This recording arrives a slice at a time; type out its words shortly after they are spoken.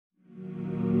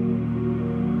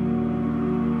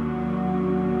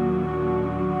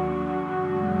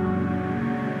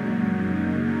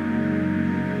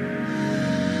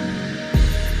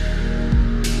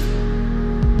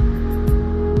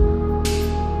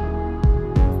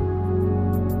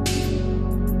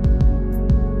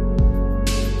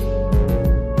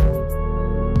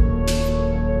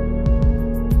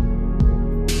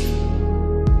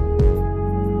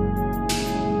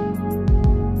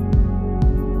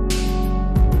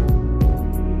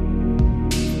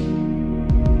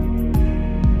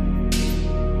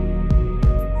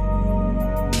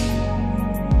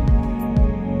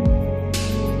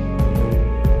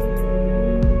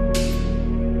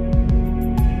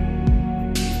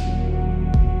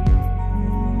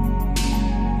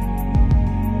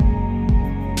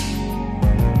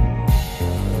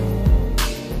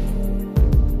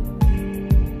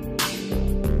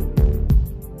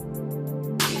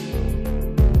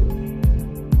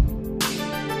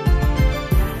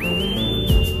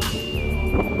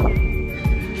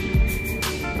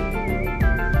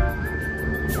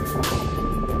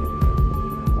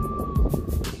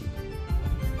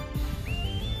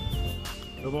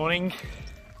Good morning.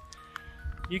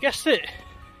 You guessed it.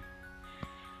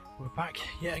 We're back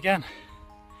yet again.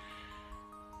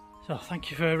 So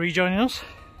thank you for rejoining us.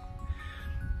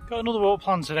 Got another walk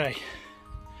planned today.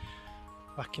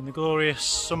 Back in the glorious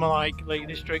summer-like Lake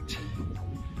District.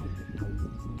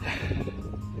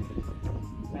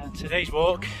 And today's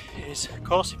walk is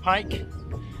Causey Pike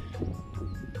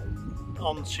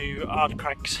onto Ard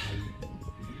Craggs.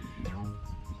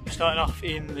 We're starting off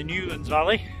in the Newlands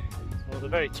Valley, or the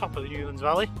very top of the Newlands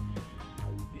Valley,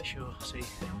 which you'll see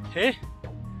here.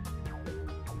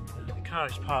 The car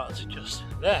is parked just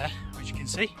there, which you can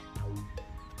see.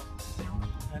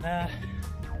 And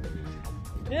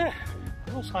yeah,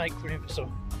 looks like we're in for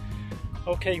some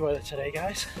okay weather today,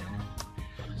 guys.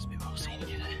 It's a bit more scenic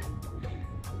in it.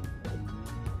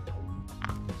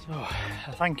 So,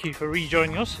 thank you for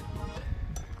rejoining us.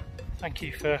 Thank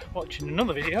you for watching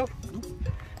another video.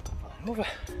 Over.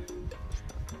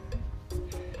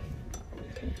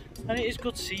 And it is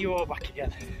good to see you all back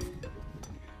again.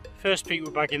 First peak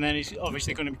we're bagging then is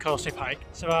obviously going to be Causey Pike.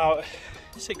 It's about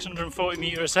 640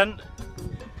 metre ascent.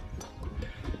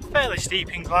 Fairly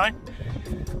steep incline.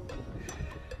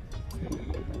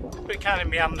 But it kind of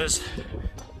meanders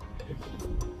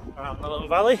around the little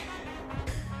valley.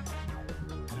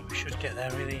 And we should get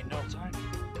there really in no time.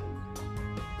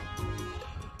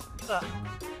 Look at that.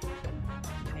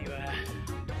 Anyway,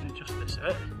 adjust this a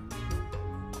bit.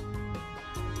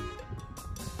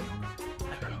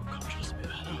 There we go, contrast a bit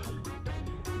better.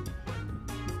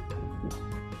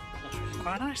 That's really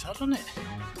quite nice, that, doesn't it?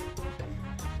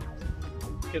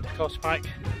 Get up to Causey Pike.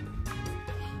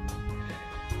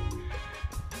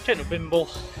 Gentle bimble.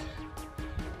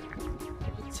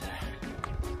 But,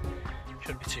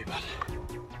 shouldn't be too bad.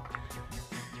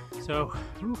 So,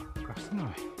 grass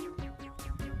anyway.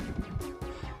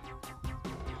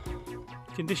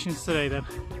 Conditions today then.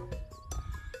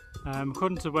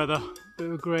 According to the weather, a bit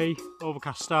of a grey,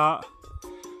 overcast start.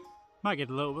 Might get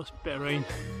a little bit of rain,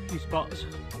 a few spots.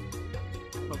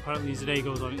 But apparently as the day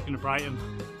goes on it's going to brighten.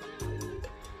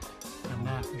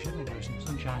 And we should enjoy some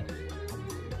sunshine.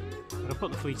 But I'll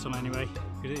put the fleece on anyway,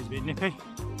 because it is a bit nippy.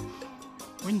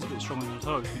 Wind's a bit stronger than I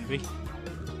thought it was going to be.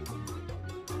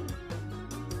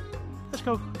 Let's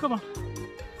go, come on.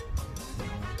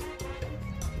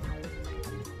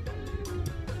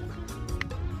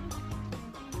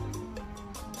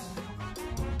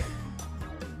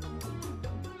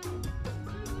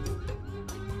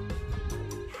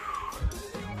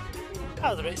 That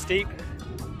was a bit steep.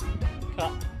 Look at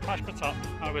that, flash per top.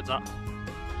 How good's that?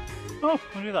 Oh,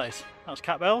 I wonder who that is. That's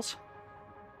Cat Bells.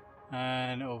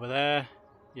 And over there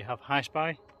you have High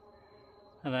Spy.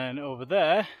 And then over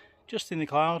there, just in the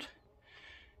cloud,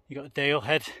 you got Dale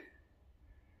Head.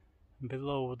 And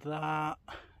below that,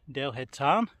 Dale Head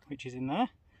Tarn, which is in there.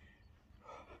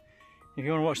 If you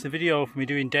want to watch the video of me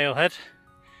doing Dale Head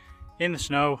in the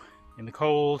snow, in the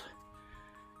cold,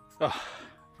 oh,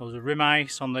 there was a rim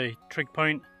ice on the trig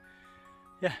point.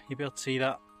 Yeah, you'll be able to see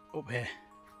that up here.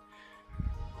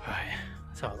 Right,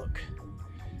 let's have a look.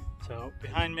 So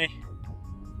behind me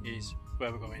is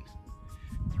where we're going.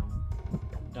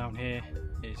 Down here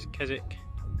is Keswick.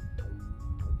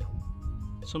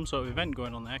 Some sort of event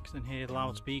going on there, because I can hear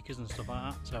loudspeakers and stuff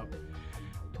like that. So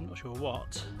I'm not sure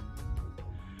what,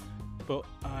 but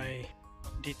I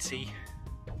did see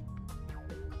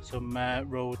some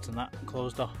roads and that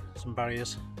closed off, some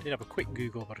barriers. Did have a quick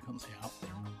Google, but I couldn't see how.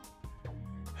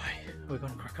 Right, we're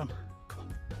going to crack on. Come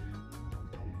on.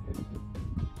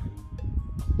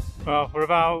 Well, we're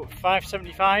about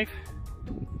 575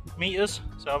 metres,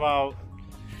 so about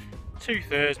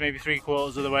 2/3, maybe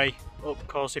 3/4 of the way up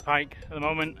Causey Pike at the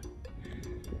moment.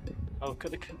 I'll look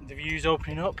at the views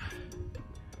opening up.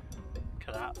 Look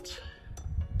at that.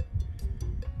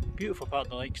 Beautiful part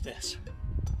of the lakes, this.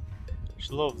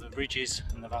 Just love the ridges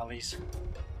and the valleys,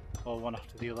 all one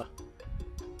after the other.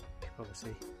 You can probably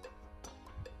see.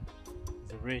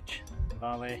 There's a ridge,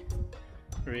 valley,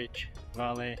 ridge,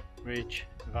 valley, ridge,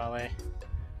 valley,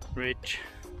 ridge.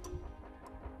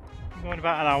 I'm going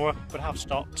about an hour, but I have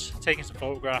stopped, taken some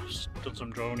photographs, done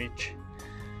some dronage,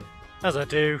 as I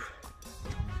do.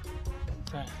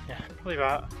 Yeah, probably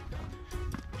about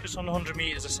just under 100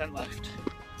 metres ascent left.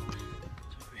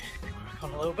 So we crack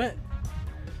on a little bit.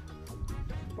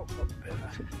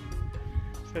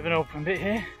 Bit of an open bit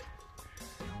here,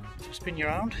 so spin you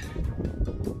around.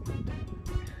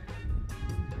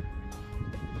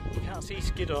 You can't see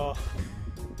Skiddaw,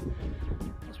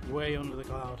 that's way under the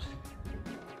cloud.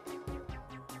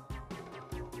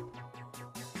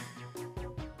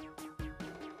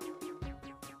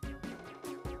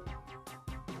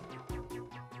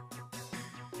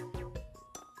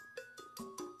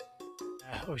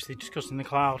 obviously discussing the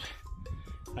cloud.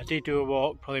 I did do a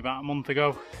walk probably about a month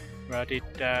ago where I did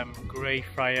Grey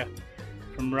Friar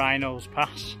from Rhino's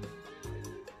Pass,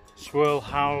 Swirl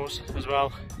House as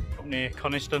well up near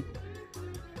Coniston,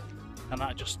 and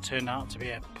that just turned out to be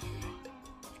a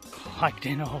clagged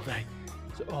in all day.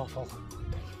 It's awful.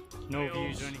 No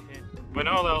views or anything. When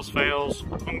all else fails,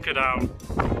 hunker down.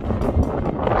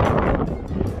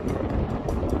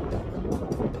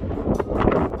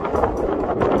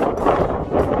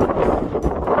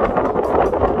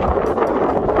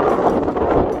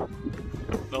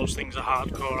 Those things are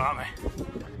hardcore, aren't they?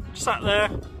 Just sat there,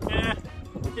 yeah,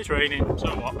 it's raining, so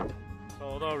what? So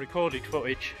although I recorded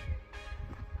footage,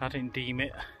 I didn't deem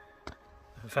it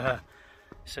of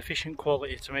sufficient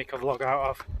quality to make a vlog out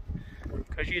of,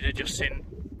 because you'd have just seen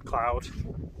cloud,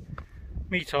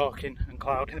 me talking and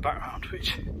cloud in the background,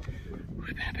 which would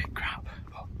have been a bit crap.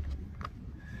 But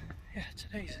yeah,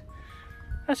 today's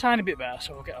a tiny bit better,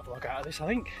 so we'll get a vlog out of this, I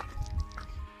think.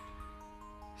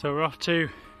 So we're off to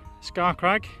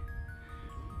Crag,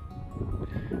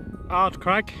 Ard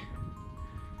Craggs,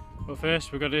 but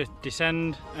first we've got to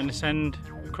descend and ascend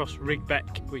across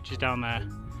Rigbeck, which is down there.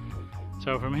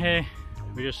 So from here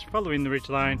we're just following the ridge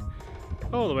line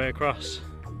all the way across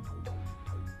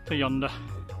to yonder,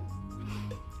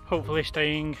 hopefully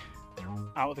staying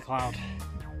out of the cloud.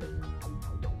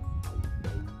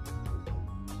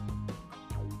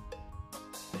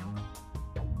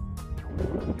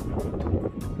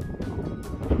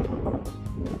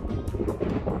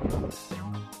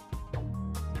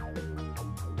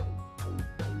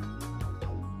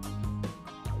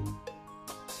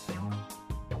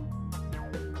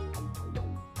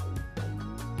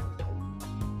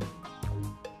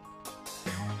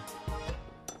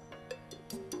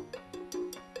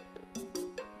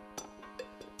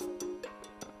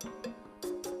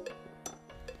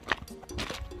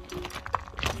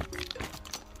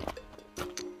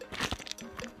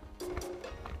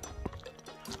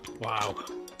 Wow,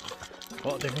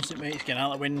 what a difference it makes getting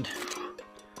out of the wind.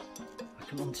 I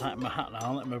can untighten my hat now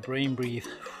and let my brain breathe.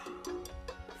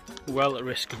 Well at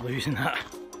risk of losing that.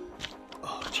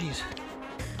 Oh jeez.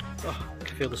 Oh, I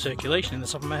can feel the circulation in the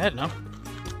top of my head now.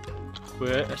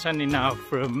 We're ascending now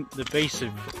from the base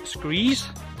of Screes.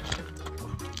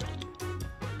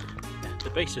 Yeah,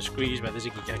 the base of Screes where the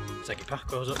Ziggy Path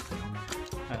goes up.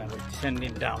 And we're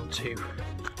descending down to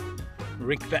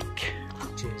Rigbeck,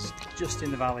 which is just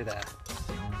in the valley there,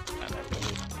 and then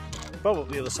we'll bob up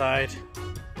the other side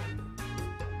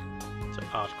to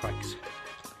Ard Craggs.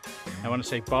 Now when I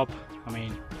say bob, I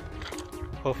mean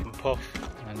puff and puff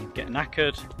and get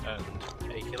knackered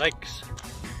and ache your legs,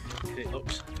 because it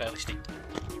looks fairly steep.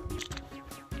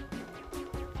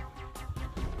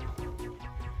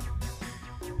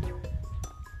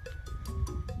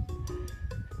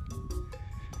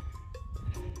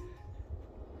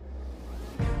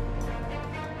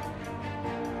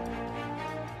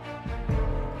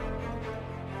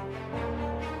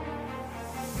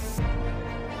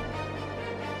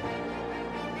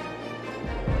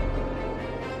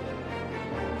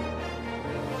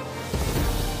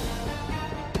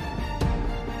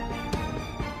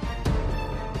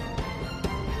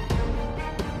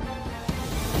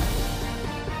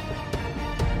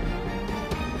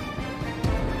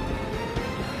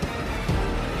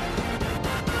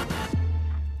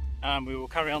 And we will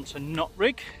carry on to Knot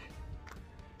Rig.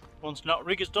 Once Knot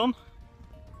Rig is done,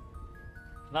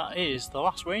 that is the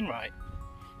last Wainwright.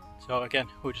 So again,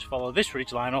 we'll just follow this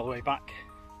ridge line all the way back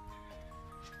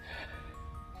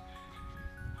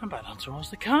and back down towards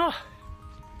the car.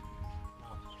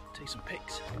 I'll take some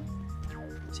pics.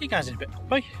 See you guys in a bit.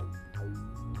 Bye.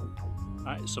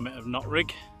 Right, summit of Knot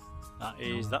Rig. That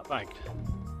is that bag.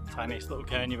 Tiniest little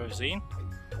cairn you've ever seen,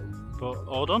 but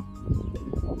all done.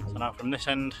 So now from this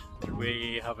end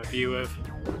we have a view of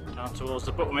down towards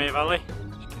the Buttermere Valley,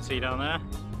 as you can see down there.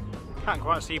 Can't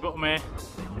quite see Buttermere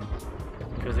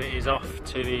because it is off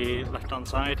to the left hand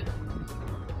side,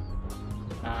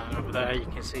 and over there you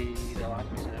can see the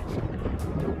lights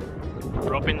of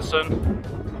Robinson,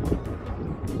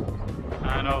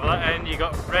 and over that end you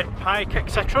got Red Pike,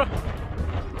 etc.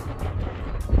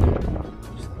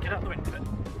 Just get out the wind a bit.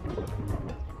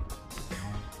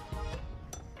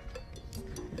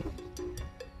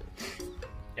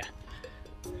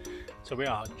 So we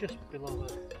are just below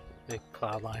the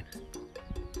cloud line,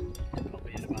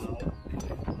 probably at about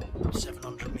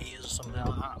 700 metres or something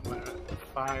like that. We're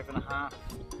at 5.5.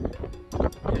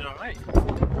 It's alright.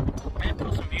 Yeah,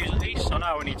 got some views at least, so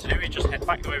now all we need to do is just head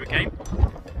back the way we came,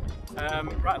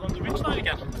 right along the ridgeline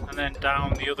again, and then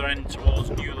down the other end towards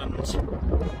Newlands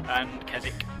and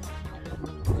Keswick.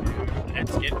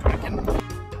 Let's get cracking.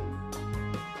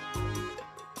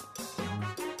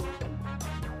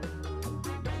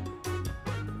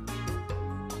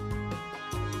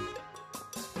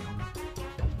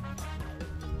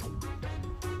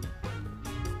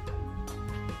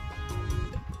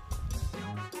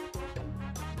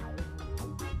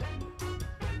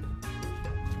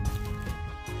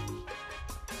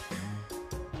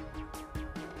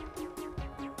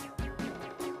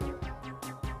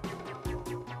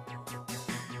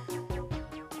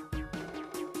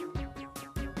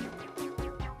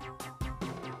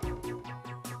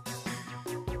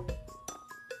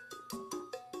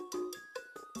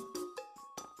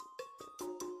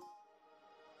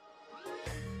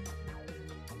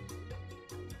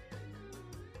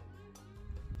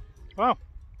 Wow,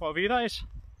 what a view that is.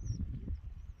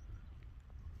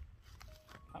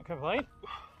 Can't complain.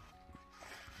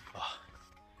 Oh,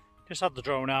 just had the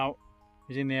drone out. It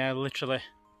was in the air literally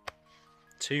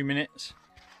 2 minutes,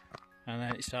 and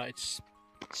then it started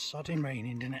sodding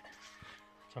raining, didn't it?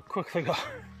 So I quickly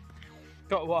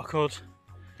got what I could,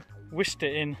 whisked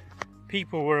it in.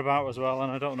 People were about as well,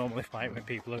 and I don't normally fight when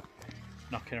people are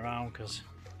knocking around, because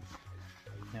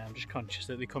yeah, I'm just conscious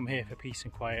that they come here for peace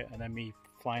and quiet, and then me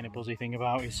flying a buzzy thing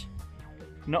about is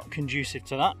not conducive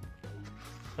to that.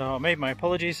 So I made my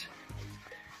apologies,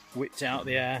 whipped it out of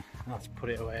the air, and I'll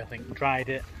put it away. I think dried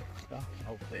it, so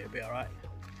hopefully it'll be alright.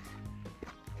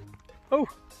 Oh,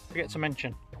 forget to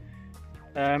mention,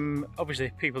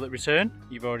 obviously people that return,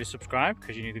 you've already subscribed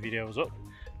because you knew the video was up,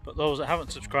 but those that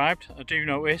haven't subscribed, I do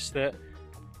notice that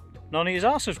none of you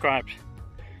are subscribed.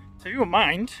 So if you wouldn't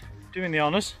mind doing the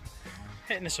honours,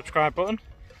 hitting the subscribe button,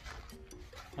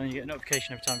 and you get a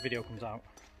notification every time a video comes out.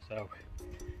 So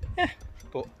yeah,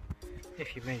 but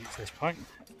if you've made it to this point,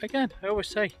 again, I always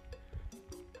say,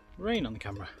 rain on the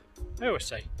camera, I always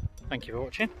say thank you for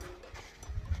watching.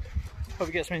 Hope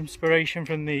you get some inspiration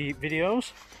from the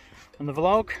videos and the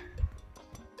vlog.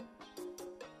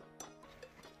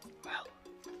 Well,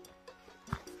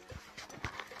 that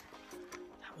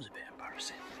was a bit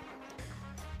embarrassing.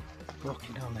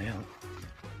 Walking down the hill,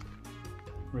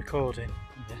 recording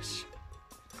this,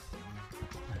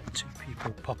 and two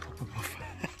people pop up above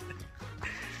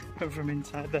from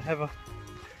inside the heather,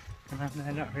 and I'm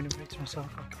there not running to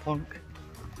myself like a plonk.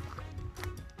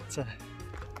 So,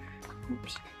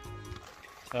 oops.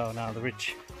 So now the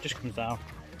ridge just comes down,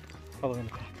 following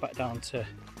the path back down to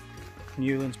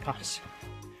Newlands Pass,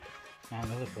 and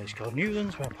another place called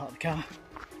Newlands where I parked the car.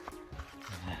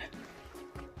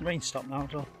 The rain stopped now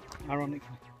as well,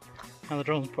 ironically. Now the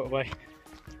drone's put away.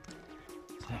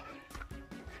 So,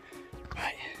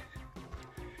 right.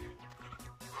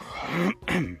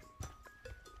 I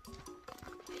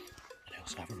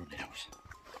also have a runny nose.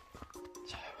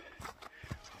 So,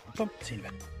 come, see you in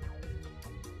a bit.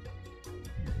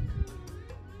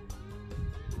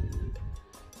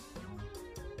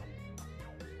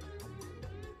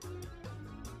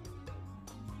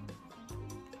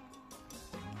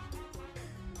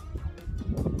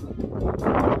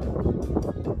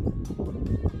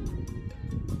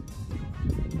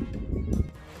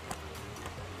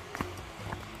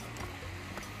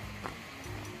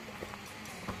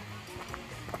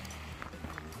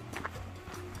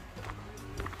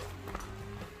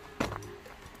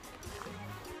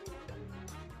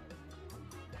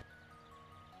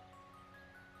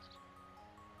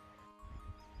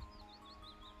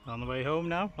 On the way home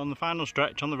now, on the final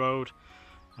stretch on the road,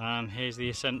 and here's the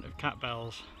ascent of Cat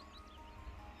Bells.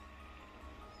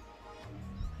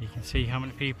 You can see how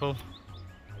many people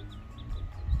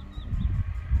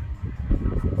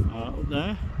are up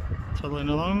there, toddling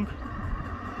along.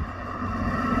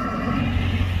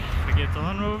 Forgive the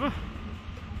Land Rover.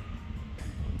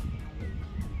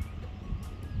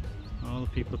 All the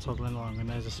people toddling along, and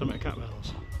there's the summit of Cat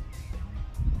Bells.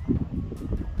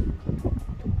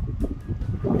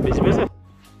 Busy, busy.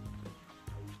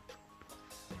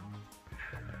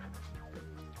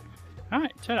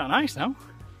 Right, turned out nice now.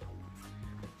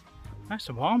 Nice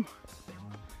and warm.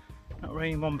 Not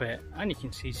raining one bit, and you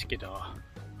can see Skiddaw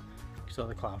because all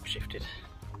the clouds shifted.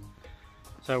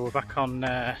 So we're back on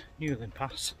Newlands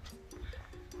Pass,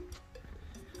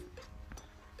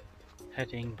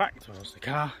 heading back towards the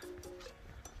car,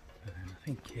 and I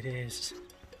think it is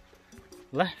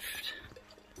left.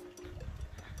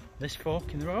 This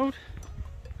fork in the road.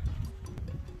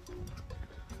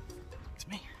 It's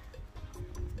me.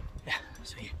 Yeah,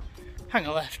 so you hang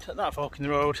a left at that fork in the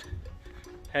road,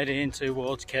 heading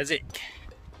towards Keswick.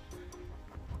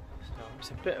 So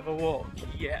it's a bit of a walk,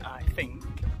 yeah, I think.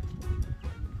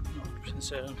 Not 100%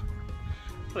 certain.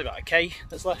 Probably about a K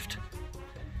that's left.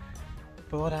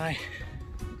 But I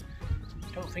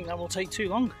don't think that will take too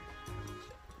long.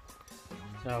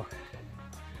 So,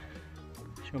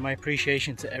 show my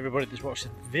appreciation to everybody that's watched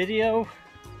the video.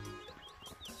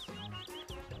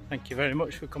 Thank you very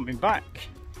much for coming back.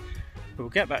 We'll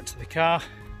get back to the car,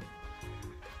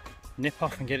 nip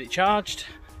off and get it charged,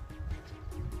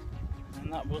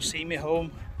 and that will see me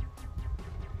home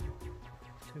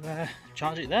to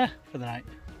charge it there for the night.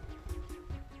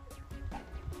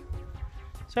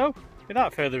 So,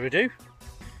 without further ado,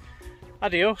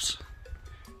 adios.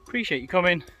 Appreciate you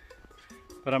coming,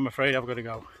 but I'm afraid I've got to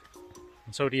go.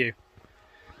 And so do you.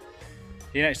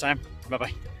 See you next time. Bye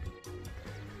bye.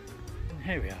 And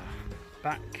here we are,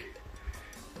 back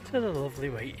to the lovely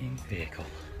waiting vehicle.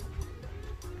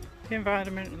 The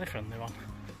environmentally friendly one.